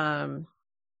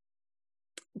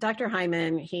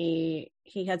 he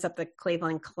heads up the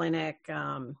Cleveland Clinic.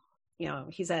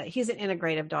 He's an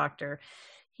integrative doctor.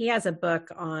 He has a book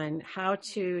on how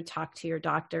to talk to your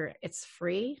doctor. It's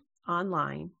free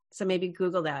online. So maybe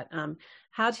Google that.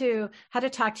 How to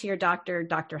talk to your doctor,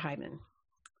 Dr. Hyman.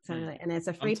 So, and it's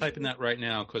a free. I'm typing that right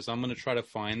now because I'm going to try to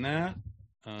find that.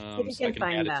 So I can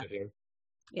find that.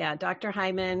 Yeah, Dr.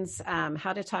 Hyman's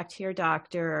How to Talk to Your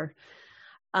Doctor.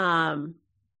 And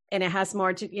it has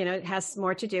more to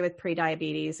do with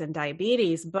prediabetes and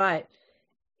diabetes, but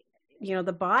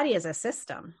the body is a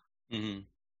system. Mm-hmm.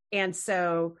 And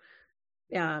so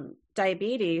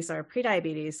diabetes or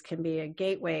prediabetes can be a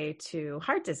gateway to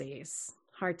heart disease.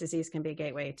 Heart disease can be a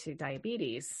gateway to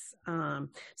diabetes.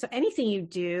 So anything you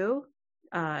do,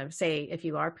 say if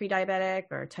you are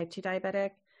pre-diabetic or type 2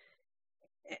 diabetic,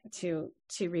 to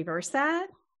reverse that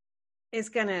is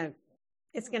going to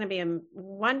be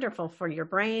wonderful for your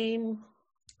brain,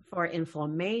 for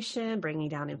inflammation, bringing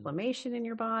down inflammation in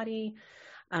your body.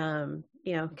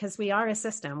 Because we are a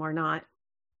system. We're not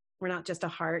just a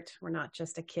heart. We're not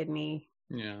just a kidney.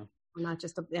 Yeah. We're not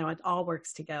just it all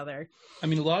works together. I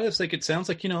mean, a lot of this, it sounds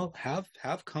like,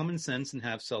 have common sense and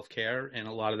have self-care. And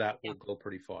a lot of that will go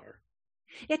pretty far.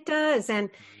 It does. And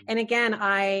again,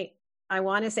 I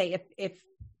want to say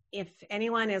if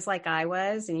anyone is like I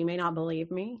was, and you may not believe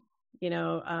me,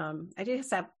 I do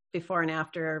have before and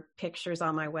after pictures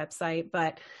on my website,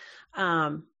 but,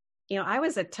 I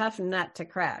was a tough nut to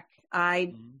crack.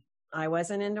 I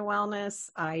wasn't into wellness.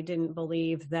 I didn't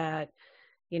believe that,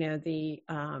 the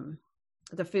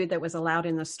food that was allowed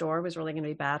in the store was really going to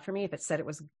be bad for me. If it said it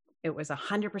was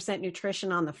 100%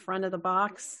 nutrition on the front of the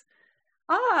box,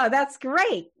 that's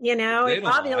great. It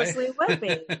obviously would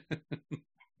be.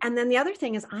 And then the other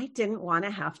thing is I didn't want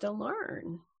to have to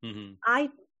learn. Mm-hmm. I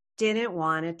didn't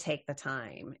want to take the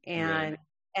time. And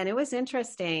it was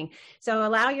interesting. So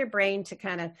allow your brain to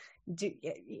kind of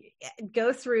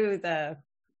go through the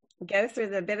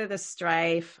bit of the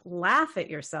strife, laugh at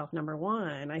yourself. Number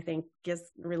one, I think just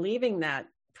relieving that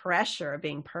pressure of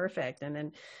being perfect. And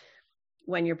then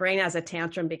when your brain has a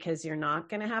tantrum because you're not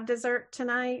going to have dessert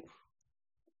tonight,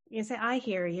 you say, I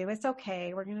hear you. It's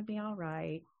okay. We're going to be all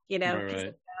right.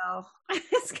 Right.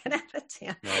 It's going to have a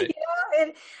tantrum. Right.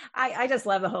 I just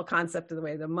love the whole concept of the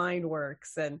way the mind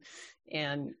works, and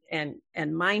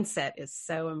mindset is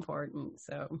so important.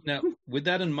 So now, with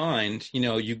that in mind,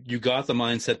 you got the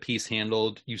mindset piece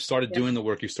handled. You started doing the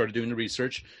work. You started doing the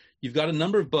research. You've got a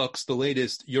number of books. The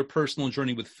latest, Your Personal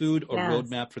Journey with Food: A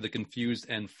Roadmap for the Confused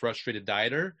and Frustrated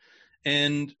Dieter.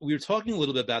 And we were talking a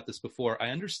little bit about this before. I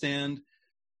understand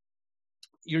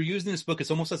you're using this book as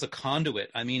almost as a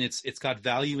conduit. I mean, it's got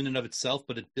value in and of itself,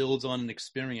 but it builds on an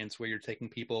experience where you're taking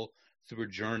people through a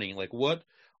journey. Like what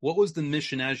was the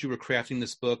mission as you were crafting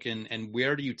this book, and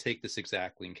where do you take this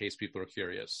exactly, in case people are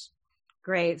curious?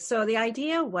 Great. So the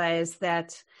idea was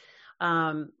that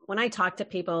when I talk to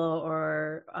people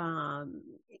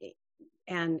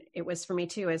and it was for me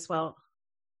too as well,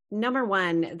 number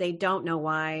one, they don't know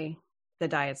why the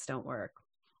diets don't work,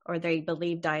 or they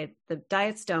believe the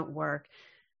diets don't work.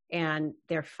 And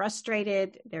they're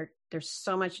frustrated. There's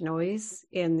so much noise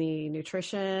in the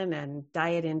nutrition and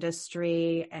diet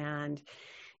industry. And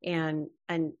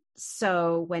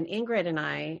so when Ingrid and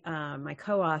I, my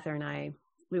co-author and I,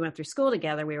 we went through school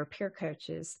together, we were peer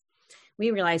coaches.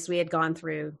 We realized we had gone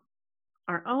through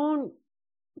our own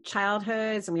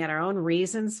childhoods and we had our own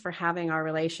reasons for having our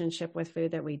relationship with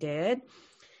food that we did.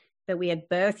 But we had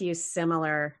both used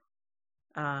similar,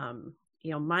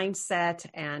 mindset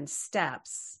and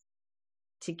steps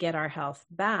to get our health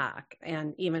back,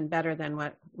 and even better than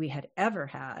what we had ever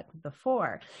had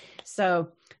before. So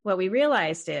what we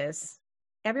realized is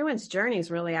everyone's journey is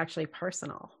really actually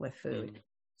personal with food.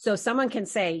 So someone can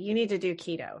say, you need to do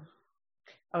keto.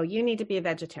 oh, you need to be a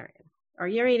vegetarian, or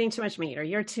you're eating too much meat, or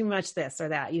you're too much this or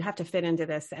that. You have to fit into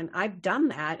this. And I've done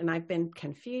that, and I've been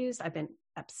confused. I've been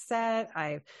upset.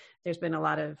 There's been a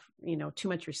lot of, too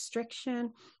much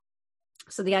restriction.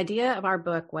 So the idea of our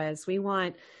book was we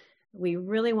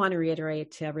really want to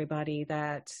reiterate to everybody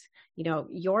that,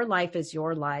 your life is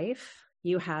your life.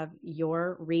 You have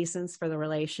your reasons for the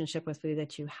relationship with food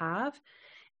that you have.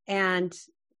 And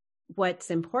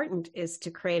what's important is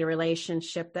to create a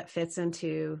relationship that fits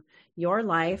into your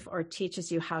life or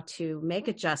teaches you how to make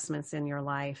adjustments in your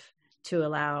life to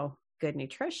allow good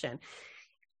nutrition.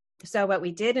 So what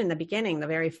we did in the beginning, the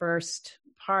very first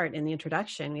part in the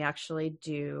introduction, we actually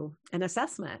do an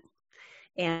assessment.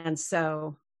 And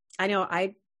so I know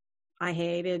I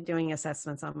hated doing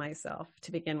assessments on myself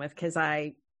to begin with, because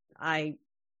my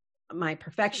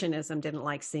perfectionism didn't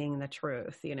like seeing the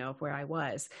truth, of where I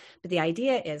was. But the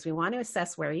idea is we want to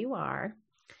assess where you are.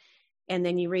 And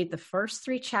then you read the first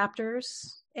 3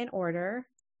 chapters in order.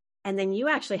 And then you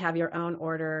actually have your own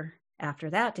order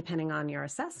after that, depending on your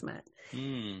assessment.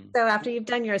 So after you've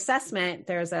done your assessment,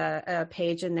 there's a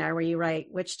page in there where you write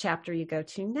which chapter you go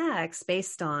to next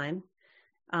based on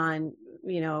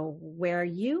where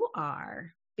you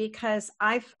are. Because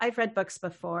I've read books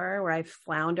before where I've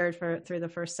floundered through the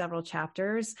first several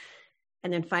chapters,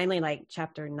 and then finally, like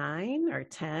chapter 9 or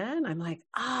 10, I'm like,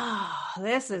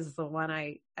 this is the one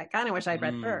I kind of wish I'd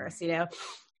read first,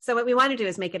 So what we want to do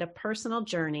is make it a personal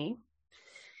journey,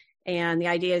 and the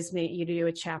idea is you do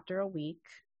a chapter a week,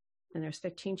 and there's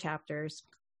 15 chapters.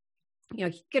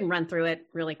 You can run through it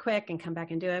really quick and come back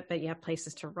and do it, but you have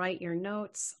places to write your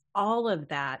notes, all of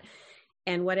that.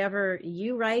 And whatever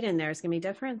you write in there is going to be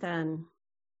different than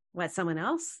what someone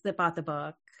else that bought the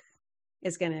book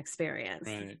is going to experience.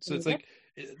 Right. So it's like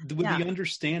with the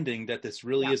understanding that this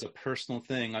really is a personal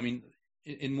thing. I mean,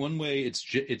 in one way,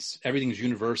 it's everything's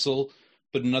universal,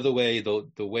 but another way, the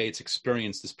way it's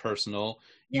experienced is personal.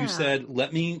 You said,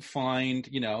 let me find,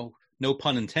 no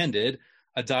pun intended,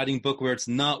 a dieting book where it's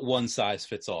not one size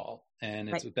fits all. And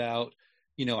it's about,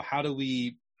 how do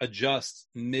we adjust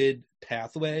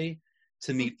mid-pathway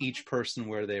to meet each person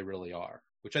where they really are,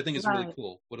 which I think is really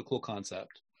cool. What a cool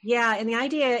concept. Yeah. And the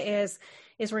idea is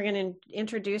we're going to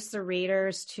introduce the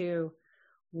readers to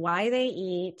why they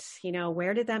eat,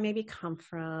 where did that maybe come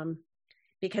from?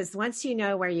 Because once you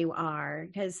know where you are,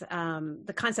 because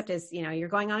the concept is, you're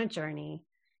going on a journey.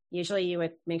 Usually you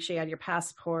would make sure you had your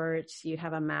passport, you'd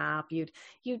have a map, you'd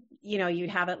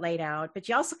have it laid out, but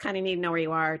you also kind of need to know where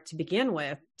you are to begin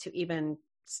with to even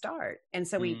start. And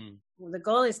so the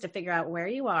goal is to figure out where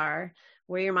you are,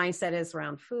 where your mindset is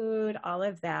around food, all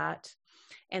of that.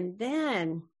 And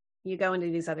then you go into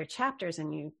these other chapters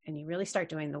and you really start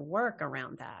doing the work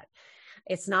around that.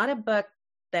 It's not a book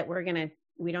that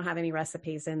we don't have any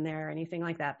recipes in there or anything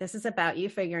like that. This is about you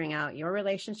figuring out your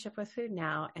relationship with food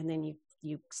now, and then you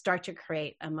start to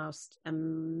create a most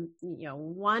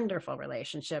wonderful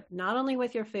relationship, not only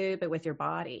with your food, but with your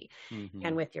body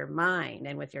and with your mind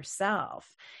and with yourself.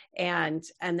 And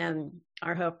then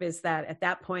our hope is that at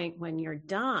that point, when you're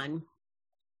done,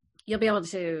 you'll be able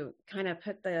to kind of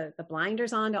put the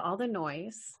blinders on to all the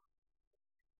noise.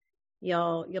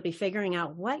 You'll be figuring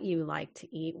out what you like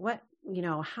to eat,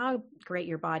 how great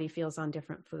your body feels on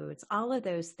different foods, all of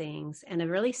those things, in a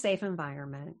really safe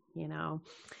environment,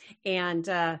 And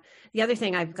the other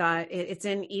thing I've got, it's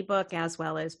in ebook as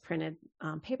well as printed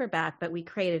paperback, but we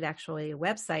created actually a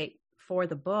website for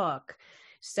the book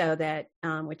so that,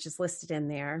 which is listed in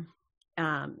there.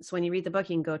 So when you read the book,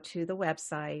 you can go to the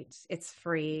website. It's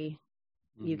free.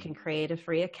 You can create a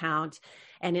free account,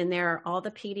 and in there are all the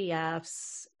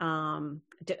PDFs,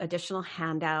 additional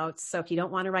handouts. So if you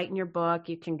don't want to write in your book,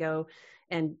 you can go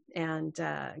and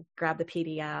grab the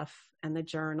PDF and the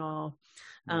journal.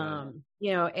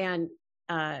 And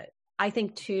I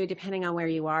think too, depending on where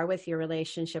you are with your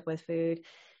relationship with food,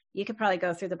 you could probably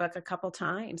go through the book a couple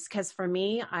times. Because for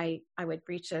me, I would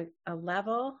reach a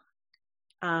level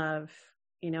of,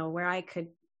 where I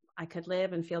could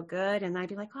live and feel good. And I'd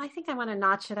be like, I think I want to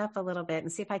notch it up a little bit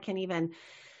and see if I can even,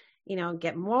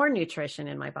 get more nutrition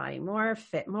in my body, more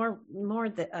fit, more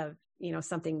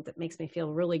something that makes me feel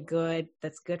really good.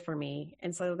 That's good for me.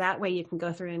 And so that way you can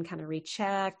go through and kind of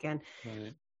recheck and,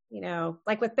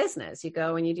 like with business, you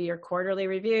go and you do your quarterly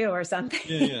review or something.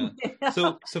 Yeah.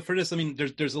 So for this, I mean,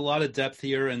 there's a lot of depth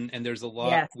here and there's a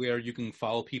lot where you can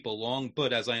follow people along,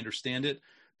 but as I understand it,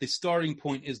 the starting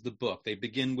point is the book. They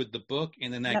begin with the book,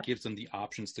 and then that gives them the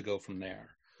options to go from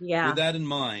there. Yeah. With that in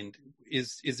mind,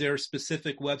 is there a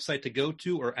specific website to go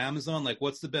to or Amazon? Like,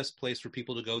 what's the best place for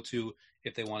people to go to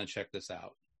if they want to check this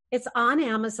out? It's on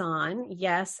Amazon,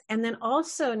 yes. And then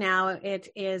also now it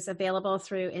is available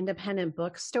through independent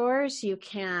bookstores. You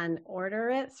can order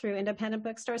it through independent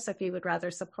bookstores. So if you would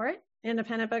rather support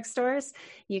independent bookstores,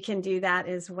 you can do that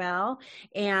as well.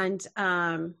 And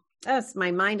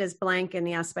my mind is blank in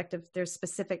the aspect of there's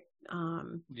specific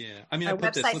yeah. I mean, I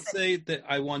put this. Let's say that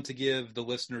I want to give the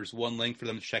listeners one link for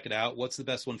them to check it out. What's the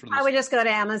best one for them? I would just go to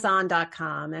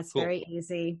Amazon.com. That's cool. Very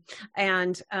easy.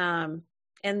 And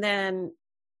then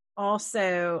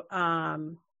also,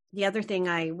 the other thing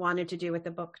I wanted to do with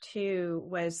the book too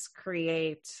was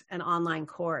create an online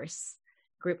course,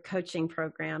 group coaching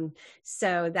program.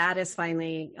 So that is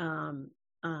finally going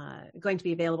to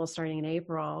be available starting in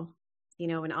April.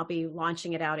 And I'll be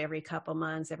launching it out every couple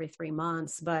months, every 3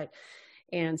 months.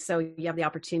 And so you have the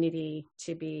opportunity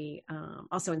to be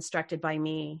also instructed by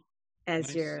me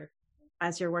as nice.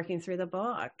 as you're working through the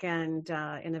book, and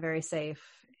in a very safe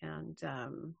and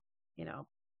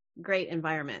great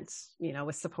environment,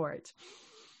 with support.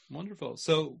 Wonderful.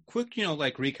 So quick,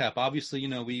 recap. Obviously,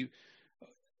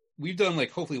 we've done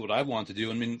hopefully what I want to do.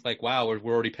 I mean, wow,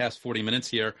 we're already past 40 minutes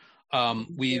here.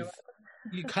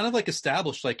 You kind of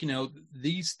established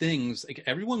these things,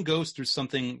 everyone goes through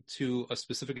something to a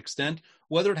specific extent,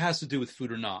 whether it has to do with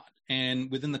food or not. And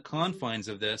within the confines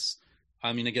of this,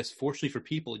 I mean, I guess fortunately for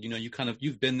people,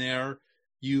 you've been there,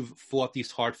 you've fought these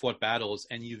hard fought battles,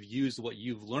 and you've used what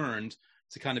you've learned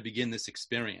to kind of begin this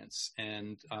experience.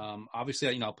 And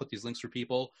obviously, I'll put these links for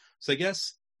people. So I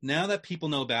guess now that people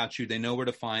know about you, they know where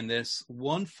to find this.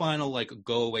 One final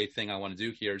go away thing I want to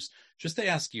do here is just to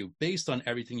ask you, based on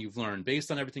everything you've learned, based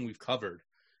on everything we've covered,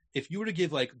 if you were to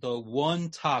give the one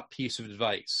top piece of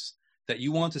advice that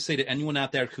you want to say to anyone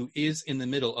out there who is in the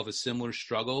middle of a similar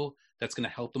struggle that's going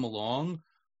to help them along,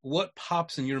 what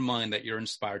pops in your mind that you're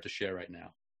inspired to share right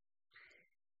now?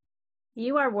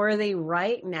 You are worthy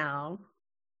right now,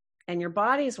 and your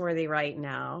body's worthy right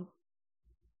now,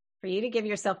 for you to give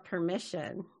yourself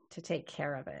permission to take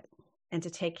care of it and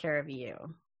to take care of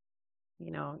you.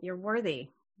 You're worthy.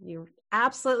 You're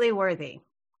absolutely worthy.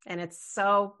 And it's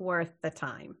so worth the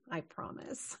time, I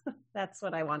promise. That's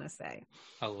what I want to say.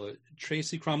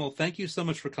 Tracy Cromwell, thank you so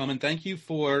much for coming. Thank you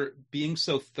for being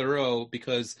so thorough,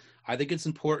 because I think it's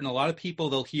important. A lot of people,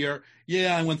 they'll hear,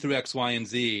 yeah, I went through X, Y, and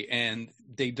Z, and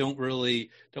they don't really,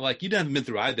 they're like, you haven't been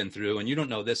through, I've been through, and you don't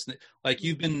know this.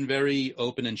 You've been very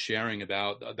open and sharing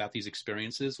about these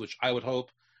experiences, which I would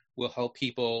hope will help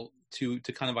people to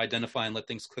kind of identify and let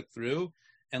things click through.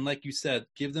 And like you said,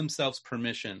 give themselves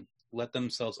permission, let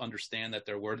themselves understand that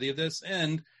they're worthy of this.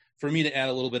 And for me to add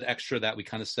a little bit extra that we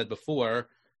kind of said before,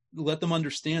 let them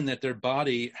understand that their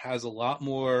body has a lot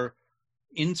more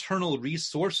internal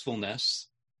resourcefulness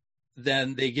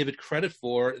than they give it credit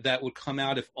for, that would come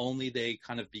out if only they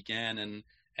kind of began and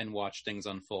watch things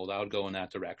unfold. I would go in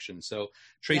that direction. So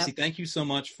Tracy, Thank you so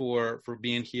much for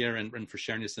being here and for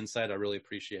sharing this insight. I really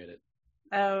appreciate it.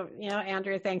 Oh,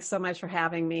 Andrew, thanks so much for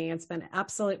having me. It's been an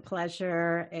absolute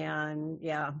pleasure. And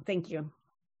thank you.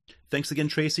 Thanks again,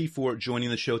 Tracy, for joining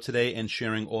the show today and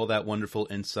sharing all that wonderful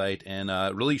insight and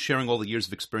really sharing all the years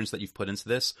of experience that you've put into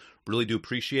this. Really do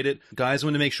appreciate it. Guys, I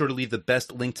want to make sure to leave the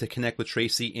best link to connect with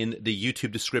Tracy in the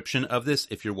YouTube description of this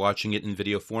if you're watching it in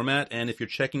video format. And if you're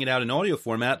checking it out in audio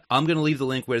format, I'm going to leave the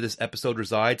link where this episode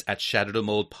resides at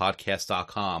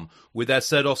shatterthemoldpodcast.com. With that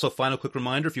said, also final quick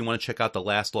reminder, if you want to check out the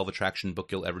last Law of Attraction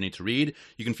book you'll ever need to read,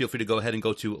 you can feel free to go ahead and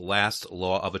go to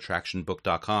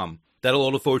lastlawofattractionbook.com. That'll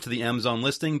auto forward to the Amazon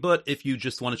listing, but if you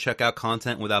just want to check out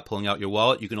content without pulling out your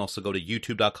wallet, you can also go to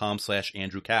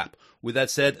youtube.com/Andrew Cap. With that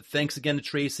said, thanks again to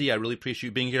Tracy. I really appreciate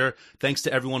you being here. Thanks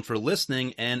to everyone for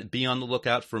listening, and be on the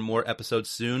lookout for more episodes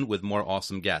soon with more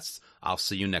awesome guests. I'll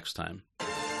see you next time.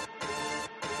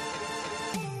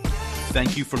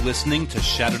 Thank you for listening to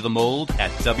Shatter the Mold at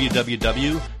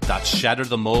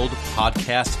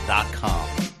www.shatterthemoldpodcast.com.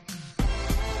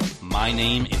 My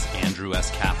name is Andrew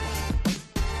S. Kaplan.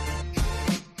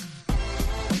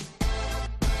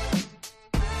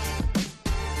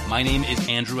 My name is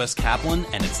Andrew S. Kaplan,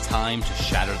 and it's time to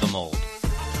shatter the mold.